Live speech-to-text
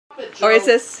it, Joe. Or is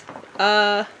this?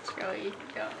 Joey,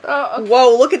 go. Oh, okay.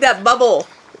 Whoa! Look at that bubble.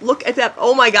 Look at that.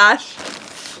 Oh my gosh.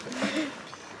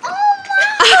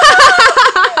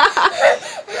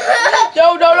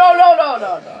 No.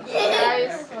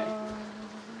 Guys.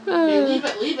 Hey, leave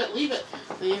it. Leave it.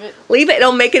 Leave it.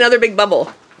 It'll make another big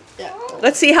bubble. Yeah.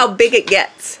 Let's see how big it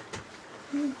gets.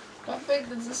 How big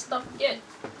does this stuff get?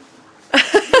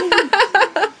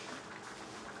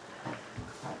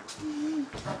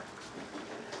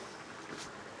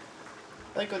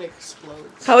 Like when it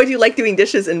explodes. How would you like doing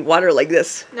dishes in water like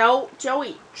this? No,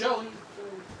 Joey. Joey.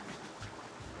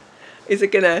 Is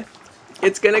it gonna?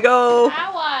 It's gonna go. I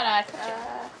wanna.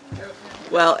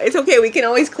 Well, it's okay. We can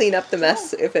always clean up the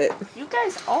mess if it. You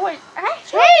guys always.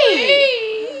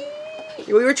 Hey!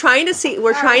 We were trying to see.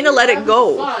 We're trying to let it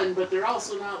go. Fun, but they're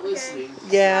also not listening.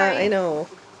 Yeah, I know.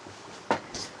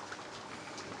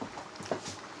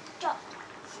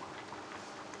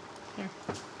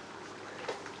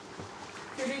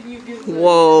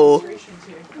 Whoa.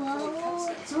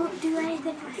 Whoa, don't do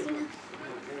anything fast enough.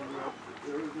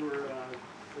 There were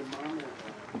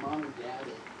mom and dad.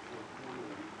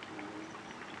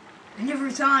 I never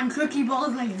saw cookie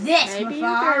balls like this Maybe you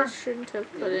before. guys shouldn't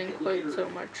have put in quite so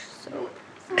much soap.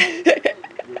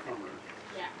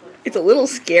 It's a little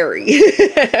scary.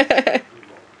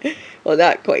 Well,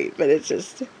 not quite, but it's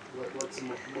just.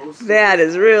 That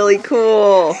is really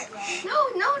cool. No.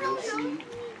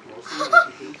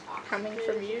 Coming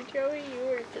from you, Joey, you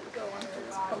were just the one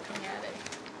that's poking at it.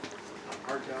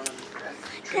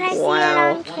 Can I see Wow. it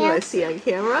on You camera? want to see on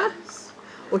camera?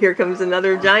 Well, here comes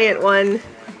another giant one.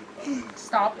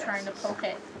 Stop trying to poke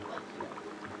it.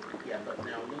 Yeah, but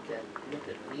now look at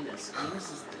Venus.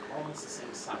 Venus is almost the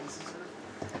same size as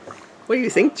her. What do you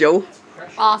think, Joe?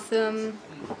 Awesome.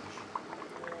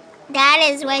 That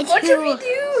is way too. What did we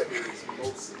do?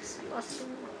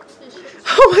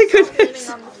 Oh my Cleaning goodness.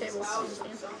 on the table.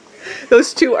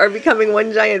 Those two are becoming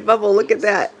one giant bubble. Look at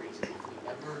that.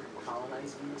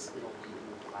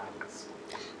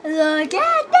 Look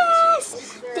at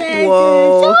this. This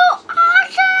Whoa. is so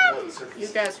awesome. You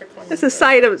guys are cleaning. That's the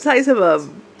size of a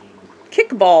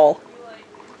kickball.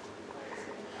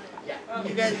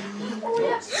 You guys.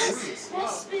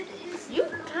 You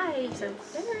guys are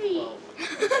very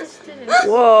interested in.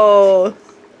 Whoa.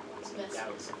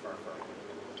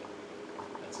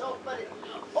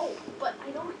 But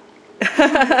I don't.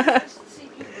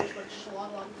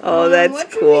 Oh, that's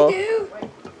what cool. Should we do?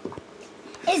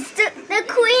 It's the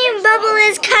queen bubble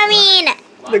is coming.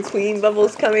 The queen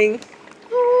bubble's coming.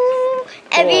 Ooh,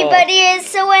 everybody is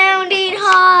surrounding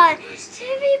her.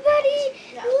 Everybody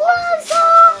loves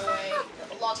her.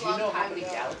 Do you know how many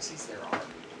galaxies there are?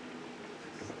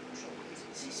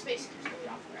 Space keeps going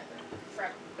off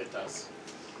forever. It does.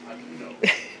 How do you know?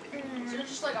 So it's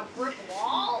just like a brick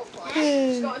wall? Like,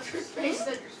 just going through space,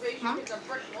 then your spaceship hits a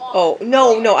brick wall. Oh,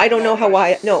 no, I don't know how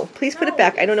high. No, please put it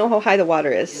back. I don't know how high the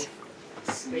water is.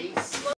 Space